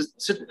questionnaires,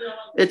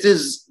 it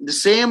is the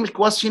same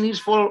questionnaires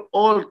for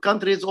all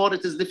countries, or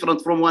it is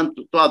different from one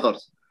to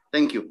others?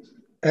 Thank you.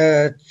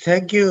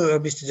 Thank you,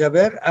 Mr.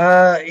 Jaber.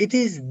 It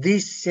is the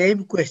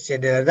same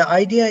questionnaire. The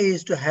idea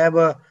is to have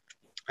a,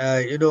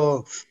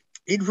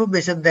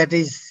 information that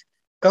is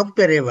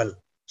comparable.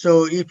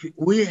 So if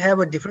we have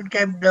a different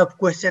kind of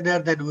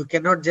questionnaire, then we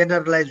cannot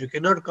generalize, we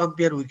cannot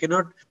compare, we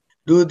cannot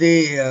do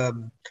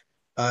the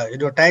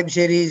time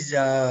series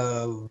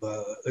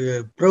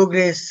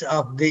progress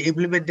of the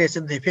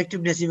implementation, the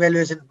effectiveness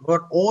evaluation.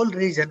 For all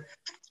reasons,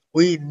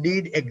 we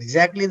need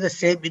exactly the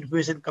same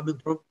information coming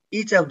from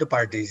each of the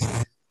parties.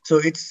 So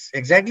it's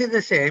exactly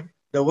the same.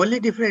 The only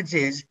difference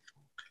is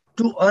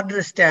to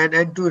understand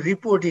and to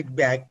report it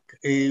back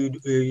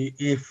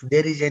if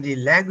there is any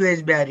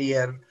language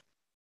barrier.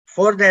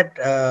 For that,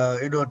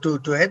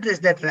 to address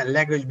that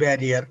language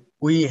barrier,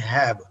 we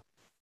have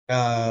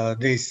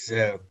this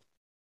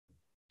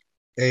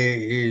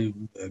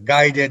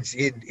guidance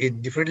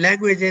in different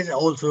languages.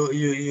 Also,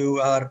 you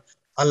are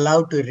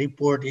allowed to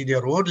report in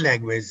your own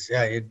language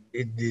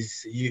in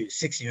these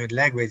 6 UN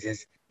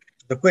languages.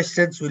 The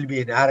questions will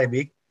be in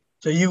Arabic,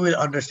 so you will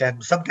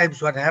understand.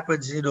 Sometimes what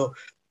happens, even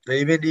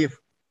if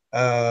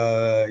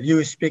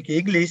you speak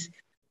English,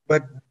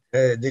 but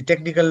the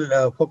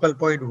technical focal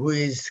point who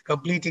is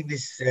completing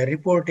this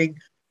reporting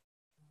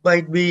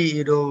might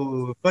be,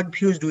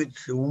 confused with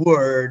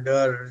word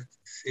or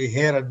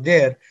here and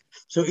there.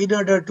 So in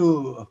order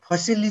to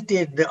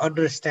facilitate the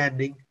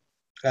understanding,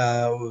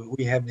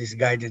 we have these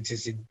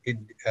guidances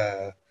in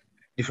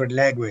different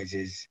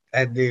languages,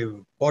 and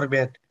the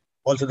format,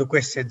 also the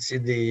questions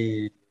in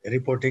the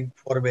reporting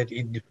format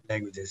in different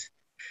languages.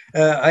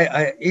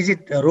 Is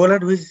it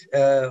Roland who is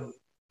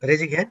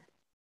raising hand?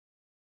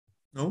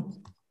 No.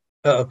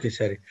 Okay,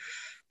 sorry.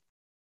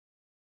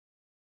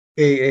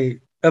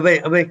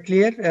 Am I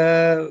clear?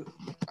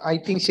 I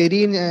think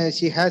Shireen,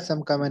 she has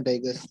some comment, I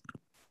guess.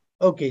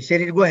 Okay,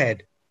 Shireen, go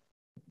ahead.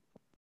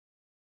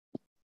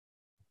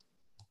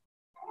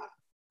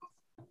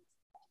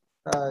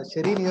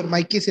 Shireen, your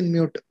mic is in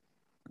mute.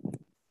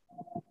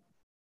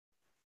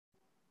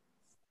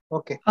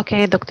 Okay.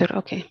 اوكي دكتور.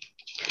 اوكي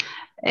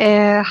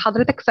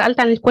حضرتك سألت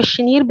عن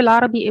الكويشنير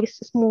بالعربي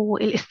بس اسمه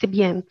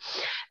الاستبيان.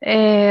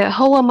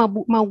 هو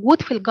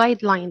موجود في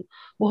الجايد لاين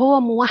وهو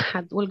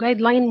موحد،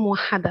 والجايد لاين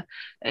موحدة.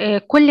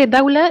 كل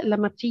دولة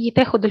لما بتيجي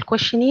تاخد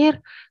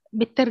الكويشنير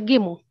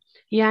بتترجمه.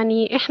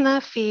 يعني احنا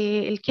في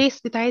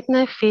الكيس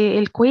بتاعتنا في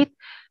الكويت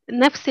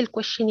نفس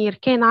الكويشنير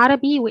كان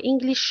عربي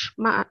وانجليش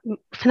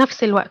في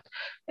نفس الوقت.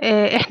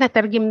 احنا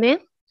ترجمناه،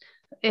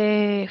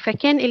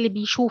 فكان اللي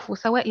بيشوفه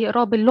سواء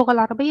يقراه باللغة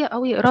العربية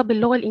أو يقراه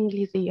باللغة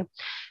الإنجليزية.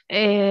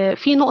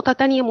 في نقطة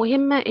تانية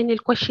مهمة، إن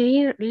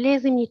الكويشنير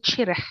لازم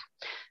يتشرح.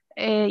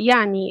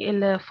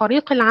 يعني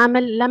فريق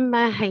العمل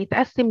لما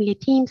هيتقسم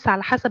لتيمز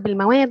على حسب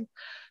المواد،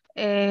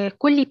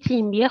 كل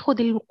تيم بياخد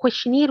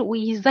الكويشنير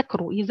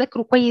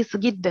ويذاكروا كويس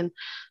جدا.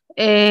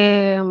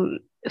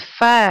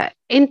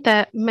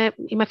 فأنت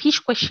ما فيش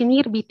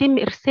كويشنير بيتم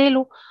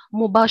إرساله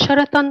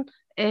مباشرة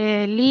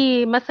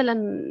مثلا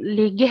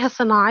لجهة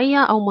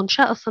صناعية أو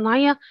منشأة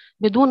صناعية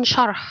بدون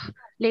شرح،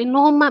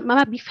 لأنهم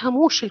ما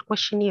بيفهموش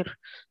الكويشنير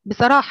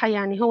بصراحة.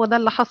 يعني هو ده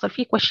اللي حصل.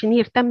 في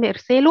كويشنير تم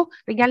إرساله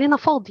رجع لنا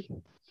فاضي،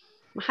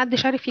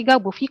 محدش عارف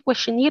يجاوبه. في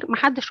كويشنير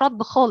محدش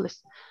رد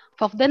خالص،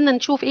 ففضلنا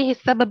نشوف ايه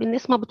السبب،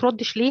 الناس ما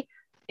بتردش ليه،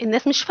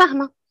 الناس مش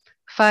فاهمة.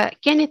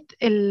 فكانت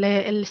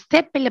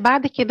الستيب اللي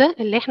بعد كده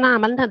اللي احنا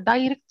عملنا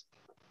الدايركت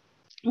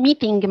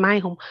ميتنج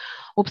معاهم.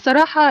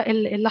 وبصراحة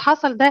اللي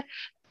حصل ده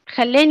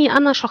خلاني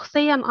انا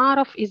شخصيا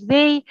اعرف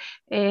ازاي،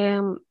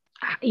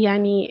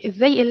 يعني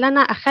ازاي اللي انا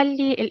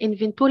اخلي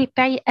الانفنتوري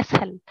بتاعي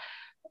اسهل.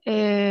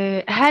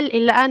 هل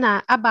اللي انا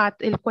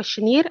ابعت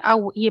الكويشنير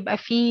او يبقى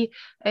في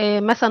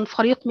مثلا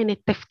فريق من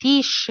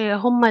التفتيش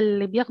هم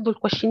اللي بياخدوا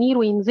الكويشنير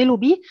وينزلوا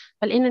بيه،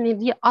 فلقينا ان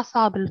دي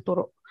اصعب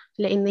الطرق،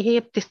 لان هي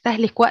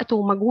بتستهلك وقت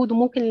ومجهود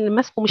وممكن اللي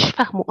ماسكه مش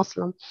فاهمه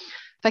اصلا.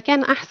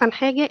 فكان احسن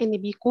حاجه ان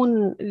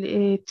بيكون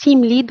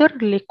تيم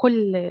ليدر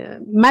لكل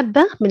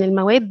ماده من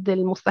المواد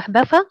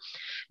المستهدفه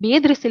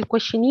بيدرس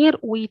الكويشنير،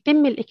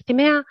 ويتم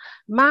الاجتماع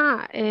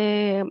مع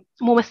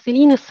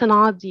ممثلين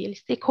الصناعات دي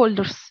الستيك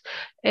هولدرز.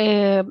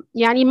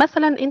 يعني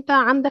مثلا انت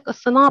عندك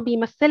الصناعة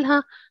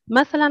بيمثلها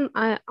مثلا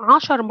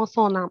 10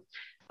 مصانع،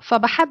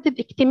 فبحدد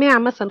اجتماع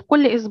مثلا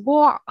كل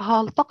اسبوع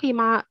هلتقي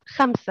مع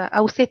 5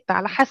 أو 6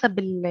 على حسب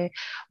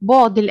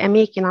بعد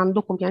الاماكن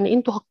عندكم. يعني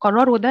انتوا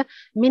هتقرروا ده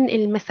من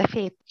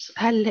المسافات،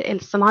 هل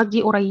الصناعات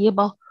دي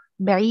قريبة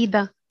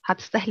بعيدة،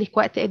 هتستهلك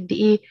وقت قد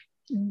ايه.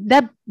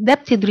 ده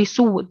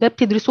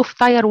بتدرسوه في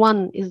تاير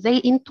 1.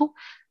 ازاي انتوا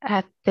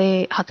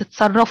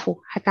هتتصرفوا،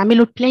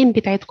 هتعملوا البلان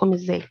بتاعتكم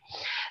ازاي.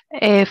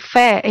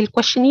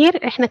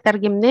 فالكويشنير احنا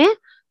ترجمناه،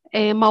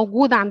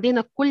 موجود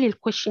عندنا كل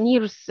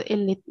الكويشنيرز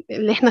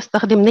اللي احنا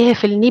استخدمناها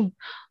في النيب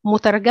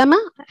مترجمة.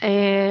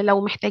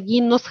 لو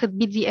محتاجين نسخة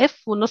PDF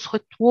ونسخة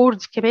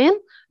وورد كمان،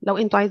 لو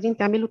انتوا عايزين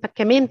تعملوا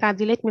كمان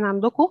تعديلات من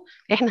عندكم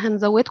احنا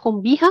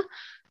هنزودكم بيها.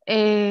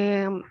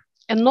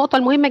 النقطة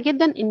المهمة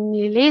جدا ان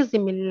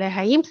لازم اللي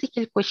هيمسك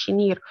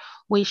الكويشنير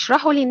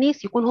ويشرحه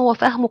للناس يكون هو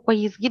فاهمه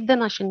كويس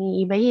جدا، عشان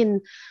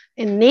يبين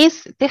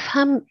الناس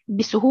تفهم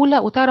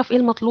بسهولة وتعرف ايه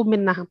المطلوب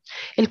منها.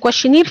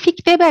 الكويشنير فيه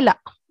كتابة؟ لا،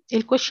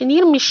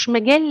 الكويشنير مش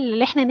مجال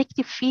اللي احنا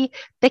نكتب فيه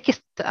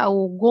تكست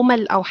او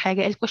جمل او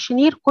حاجة.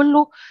 الكويشنير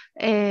كله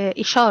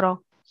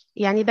اشارة.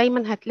 يعني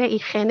دايما هتلاقي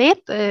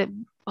خانات،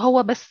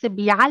 هو بس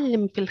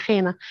بيعلم في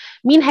الخانة.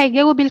 مين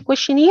هيجاوب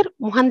الكويشنير؟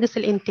 مهندس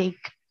الانتاج.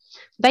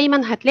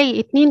 دايما هتلاقي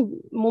 2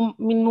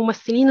 من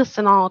ممثلين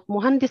الصناعات،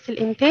 مهندس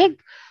الانتاج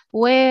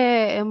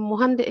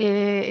ومهندس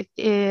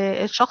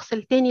الشخص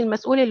التاني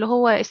المسؤول اللي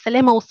هو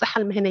السلامة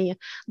والصحة المهنية.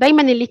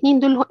 دايما الاثنين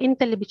دول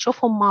انت اللي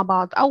بتشوفهم مع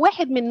بعض او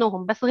واحد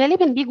منهم، بس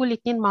غالبا بيجوا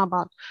الاثنين مع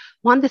بعض.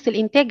 مهندس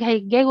الانتاج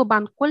هيجاوب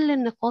عن كل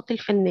النقاط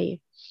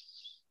الفنية.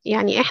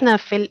 يعني احنا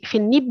في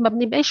النيب ما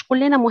بنبقاش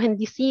كلنا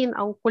مهندسين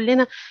او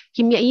كلنا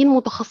كيميائيين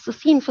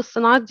متخصصين في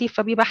الصناعات دي،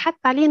 فبيبقى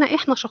حتى علينا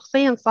احنا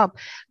شخصيا صعب.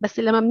 بس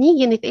لما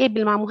بنيجي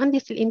نتقابل مع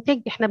مهندس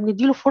الانتاج احنا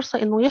بنديله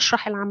فرصة انه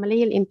يشرح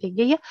العملية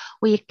الانتاجية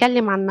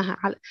ويتكلم عنها،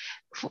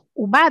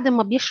 وبعد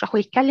ما بيشرح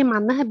ويتكلم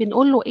عنها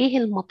بنقول له ايه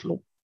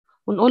المطلوب،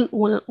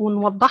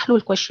 ونوضح له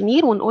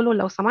الكويشنير ونقول له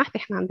لو سمحت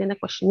احنا عندنا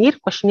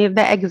الكويشنير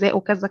ده اجزاءه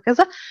كذا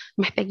كذا،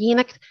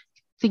 محتاجينك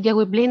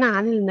تجاوب لنا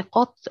عن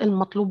النقاط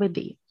المطلوبة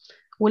دي.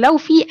 ولو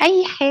في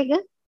أي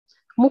حاجة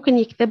ممكن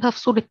يكتبها في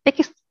صورة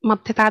تكست ما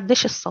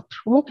بتتعدش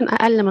السطر، وممكن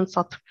أقل من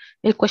سطر.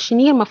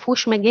 الكويشنير ما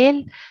فيهوش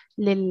مجال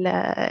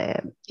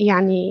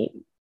يعني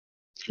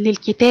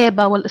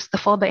للكتابة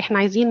والاستفاضة. احنا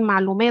عايزين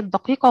معلومات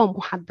دقيقة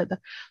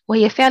ومحددة،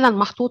 وهي فعلا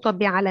محطوطة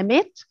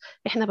بعلامات،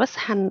 احنا بس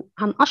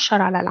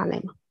هنقشر على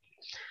العلامة.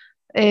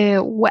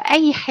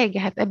 واي حاجه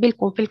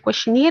هتقابلكم في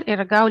الكويشنير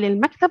ارجعوا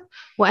للمكتب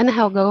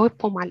وانا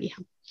هجاوبكم عليها.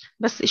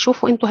 بس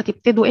شوفوا انتوا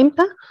هتبتدوا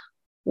امتى،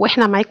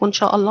 واحنا معاكم ان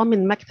شاء الله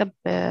من مكتب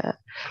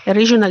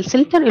الريجونال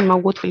سنتر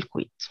الموجود في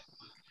الكويت.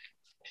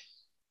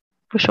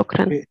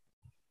 وشكرا.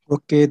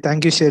 Okay,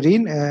 thank you,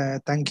 Shireen.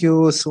 Thank you,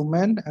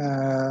 Suman.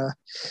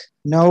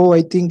 Now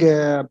I think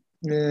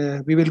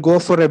we will go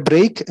for a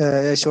break,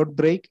 a short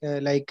break,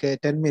 like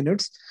 10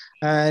 minutes,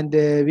 and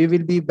we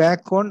will be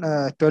back on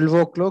 12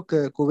 o'clock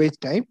Kuwait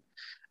time.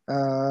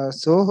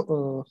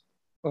 So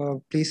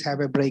please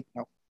have a break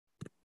now.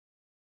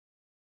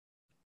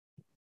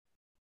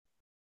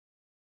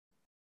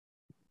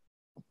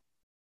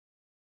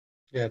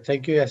 Yeah,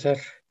 thank you, Yasser.